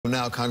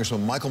Now,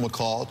 Congressman Michael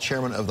McCaul,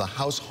 chairman of the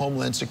House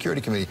Homeland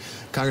Security Committee.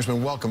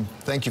 Congressman, welcome.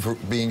 Thank you for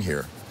being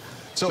here.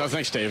 So,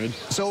 thanks, David.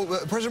 So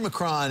President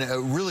Macron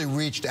really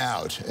reached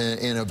out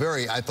in a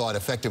very, I thought,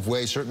 effective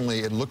way. Certainly,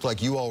 it looked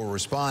like you all were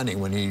responding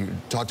when he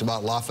talked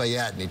about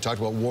Lafayette and he talked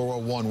about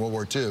World War I, World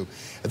War II.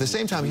 At the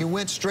same time, he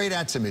went straight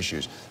at some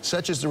issues,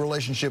 such as the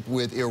relationship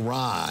with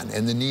Iran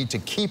and the need to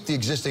keep the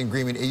existing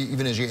agreement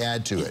even as you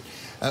add to it.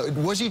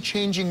 Was he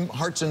changing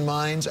hearts and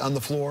minds on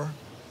the floor?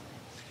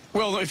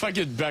 Well, if I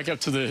could back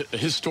up to the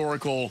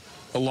historical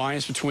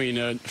alliance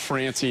between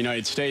France and the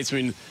United States. I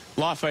mean,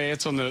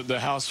 Lafayette's on the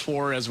House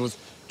floor, as with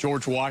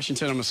George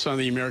Washington. I'm a son of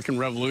the American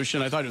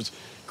Revolution. I thought it was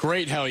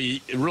great how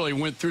he really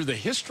went through the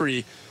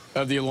history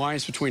of the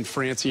alliance between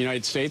France and the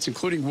United States,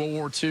 including World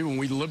War II, when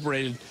we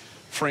liberated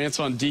France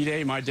on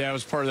D-Day. My dad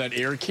was part of that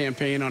air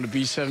campaign on a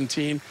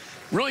B-17,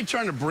 really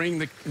trying to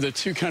bring the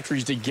two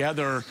countries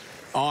together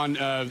on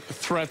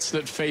threats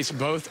that face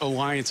both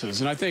alliances.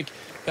 And I think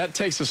that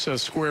takes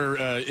us square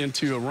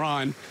into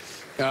Iran.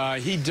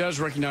 He does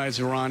recognize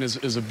Iran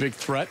as a big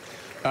threat.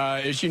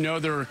 As you know,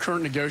 there are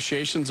current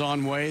negotiations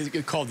on way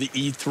called the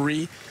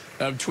E3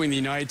 between the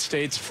United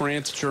States,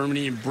 France,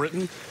 Germany, and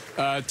Britain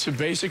to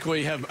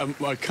basically have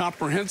a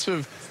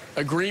comprehensive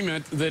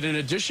agreement that, in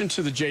addition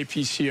to the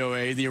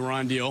JCPOA, the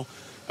Iran deal,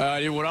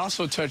 it would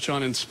also touch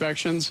on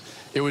inspections.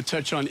 It would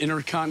touch on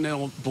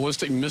intercontinental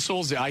ballistic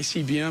missiles, the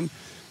ICBM,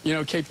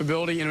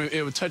 capability, and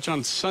it would touch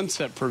on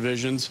sunset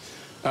provisions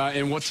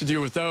and what to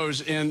do with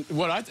those. And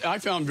what I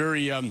found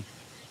very,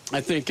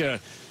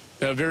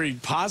 very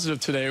positive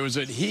today was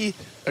that he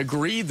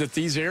agreed that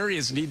these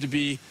areas need to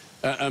be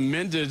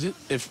amended,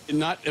 if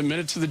not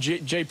amended to the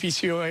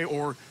JCPOA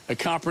or a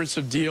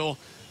comprehensive deal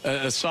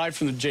aside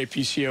from the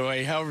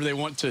JCPOA, however they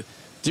want to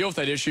deal with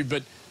that issue.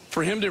 But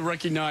for him to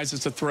recognize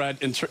it's a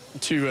threat and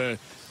to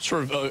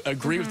sort of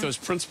agree with those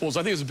principles,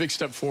 I think is a big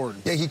step forward.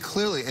 Yeah, he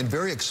clearly and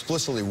very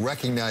explicitly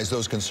recognized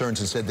those concerns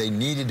and said they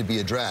needed to be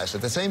addressed.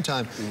 At the same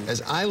time,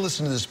 as I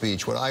listened to the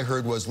speech, what I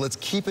heard was, let's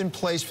keep in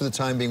place for the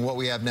time being what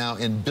we have now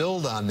and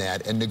build on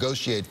that and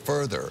negotiate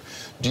further.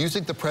 Do you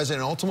think the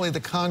president, and ultimately the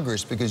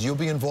Congress, because you'll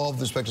be involved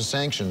with respect to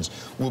sanctions,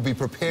 will be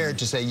prepared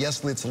to say,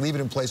 yes, let's leave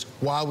it in place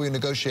while we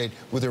negotiate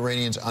with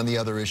Iranians on the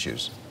other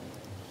issues?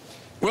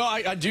 Well,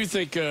 I do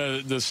think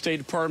the State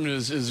Department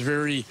is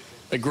very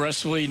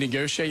aggressively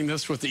negotiating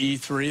this with the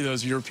E3,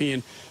 those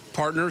European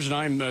partners, and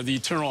I'm the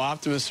eternal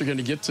optimist they're going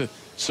to get to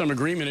some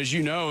agreement. As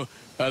you know,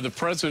 the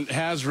president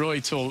has really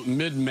till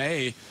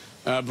mid-May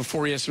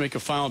before he has to make a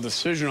final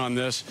decision on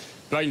this.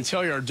 But I can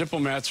tell you our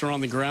diplomats are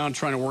on the ground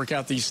trying to work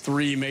out these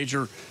three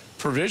major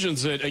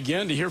provisions that,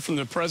 again, to hear from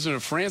the president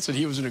of France that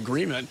he was in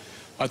agreement,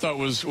 I thought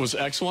was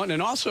excellent.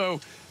 And also,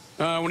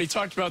 when he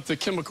talked about the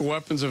chemical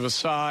weapons of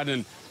Assad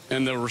and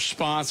the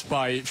response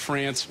by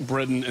France,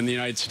 Britain, and the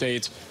United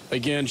States,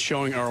 again,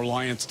 showing our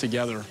alliance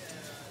together.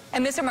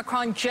 And Mr.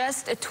 Macron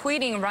just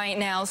tweeting right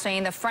now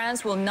saying that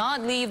France will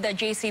not leave the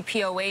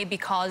JCPOA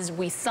because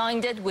we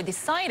signed it. We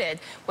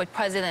decided with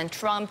President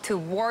Trump to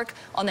work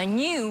on a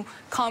new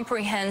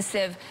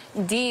comprehensive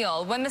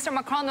deal. When Mr.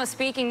 Macron was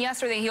speaking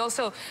yesterday, he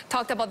also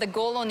talked about the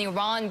goal on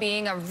Iran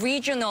being a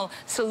regional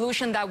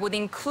solution that would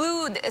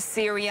include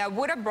Syria.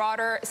 Would a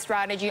broader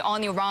strategy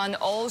on Iran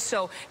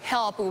also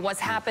help with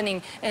what's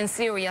happening in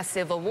Syria's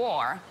civil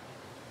war?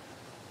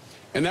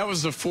 And that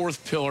was the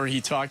fourth pillar he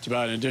talked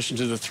about, in addition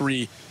to the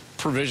three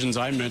provisions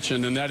I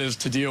mentioned, and that is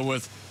to deal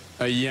with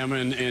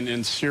Yemen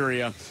and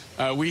Syria.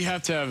 We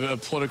have to have a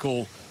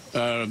political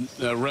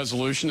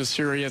resolution to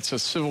Syria. It's a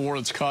civil war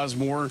that's caused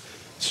more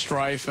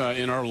strife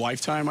in our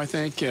lifetime, I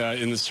think,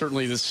 in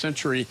certainly this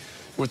century,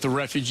 with the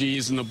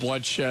refugees and the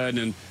bloodshed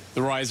and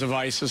the rise of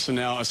ISIS and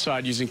now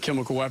Assad using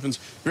chemical weapons.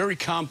 Very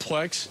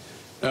complex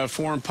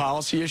foreign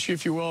policy issue,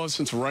 if you will,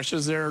 since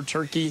Russia's there,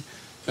 Turkey,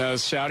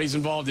 Saudis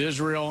involved,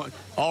 Israel.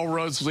 All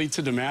roads lead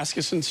to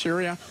Damascus in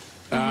Syria.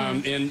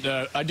 And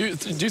I do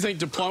think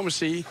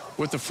diplomacy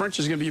with the French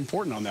is going to be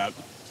important on that.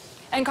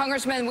 And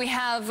Congressman, we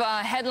have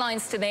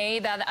headlines today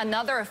that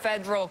another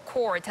federal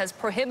court has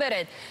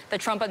prohibited the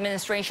Trump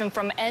administration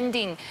from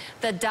ending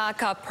the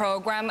DACA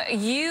program.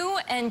 You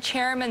and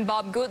Chairman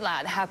Bob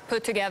Goodlatte have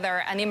put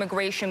together an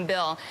immigration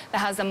bill that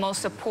has the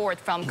most support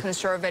from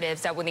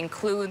conservatives that would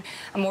include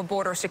more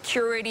border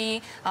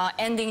security,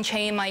 ending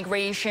chain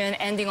migration,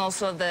 ending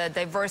also the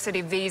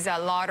diversity visa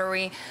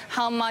lottery.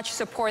 How much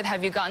support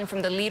have you gotten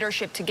from the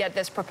leadership to get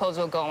this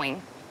proposal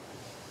going?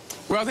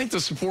 Well, I think the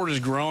support is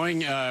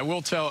growing. I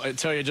will tell you,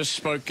 I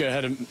just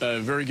had a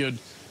very good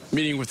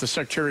meeting with the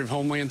Secretary of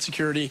Homeland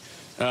Security,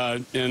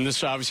 and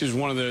this obviously is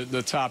one of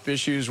the top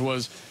issues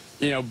was,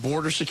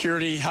 border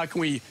security. How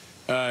can we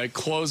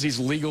close these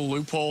legal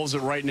loopholes that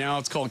right now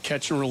it's called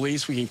catch and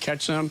release? We can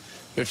catch them,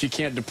 but if you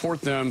can't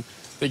deport them,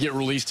 they get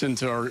released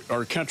into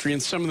our country,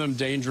 and some of them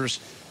dangerous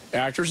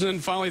actors. And then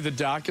finally, the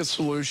DACA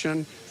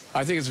solution.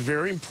 I think it's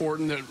very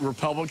important that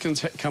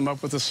Republicans come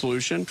up with a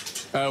solution.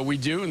 We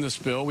do in this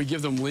bill. We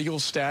give them legal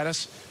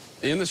status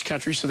in this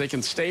country so they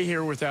can stay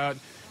here without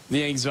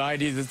the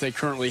anxiety that they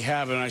currently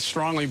have. And I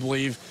strongly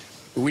believe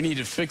we need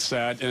to fix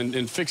that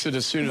and fix it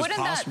as soon as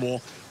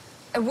possible.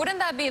 Wouldn't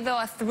that be, though,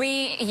 a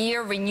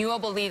 3-year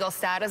renewable legal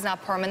status,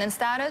 not permanent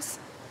status?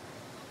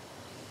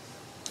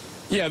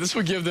 Yeah, this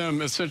would give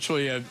them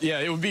essentially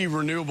it would be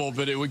renewable,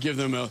 but it would give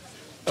them a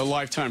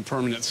lifetime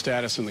permanent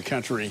status in the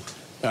country.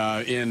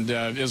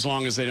 As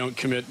long as they don't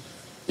commit,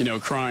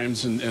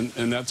 crimes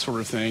and that sort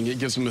of thing, it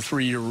gives them a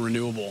 3-year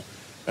renewable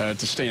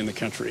to stay in the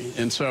country.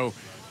 And so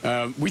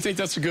we think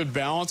that's a good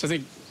balance. I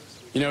think,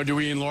 do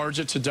we enlarge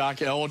it to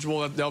DACA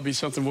eligible? That'll be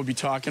something we'll be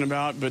talking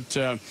about.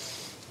 But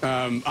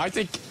I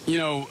think,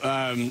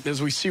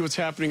 as we see what's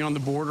happening on the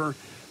border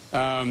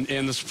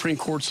and the Supreme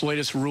Court's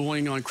latest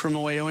ruling on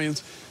criminal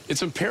aliens,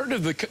 it's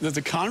imperative that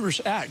the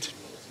Congress act.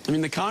 I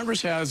mean, the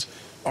Congress has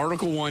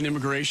Article 1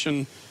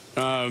 immigration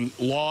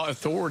law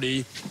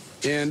authority,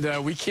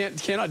 and we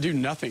cannot do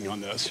nothing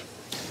on this.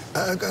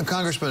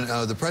 Congressman,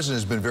 the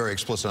president has been very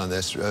explicit on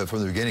this from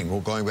the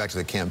beginning, going back to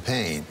the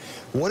campaign.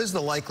 What is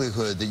the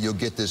likelihood that you'll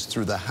get this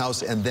through the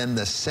House and then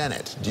the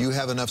Senate? Do you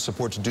have enough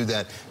support to do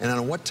that, and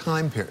on what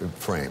time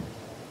frame?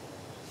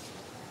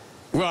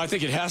 Well, I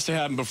think it has to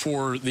happen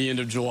before the end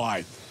of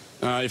July.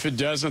 If it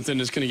doesn't, then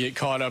it's going to get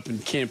caught up in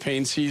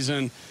campaign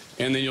season,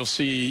 and then you'll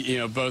see,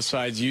 both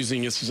sides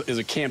using this as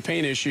a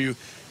campaign issue.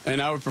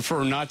 And I would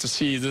prefer not to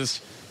see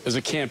this as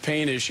a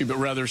campaign issue, but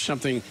rather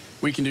something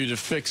we can do to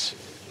fix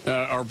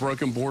our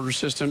broken border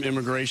system,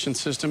 immigration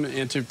system,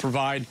 and to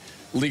provide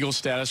legal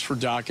status for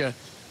DACA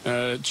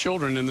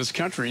children in this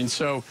country. And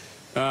so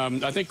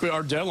I think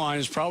our deadline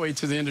is probably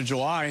to the end of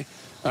July.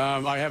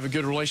 I have a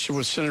good relationship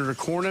with Senator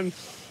Cornyn,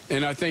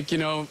 and I think,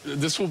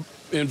 this will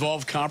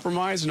involve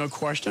compromise, no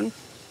question.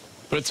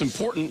 But it's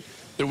important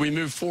that we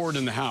move forward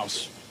in the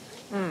House.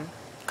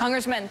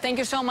 Congressman, thank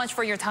you so much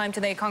for your time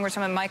today.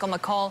 Congressman Michael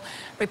McCaul,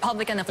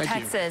 Republican of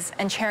Texas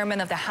and chairman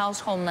of the House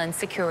Homeland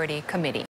Security Committee.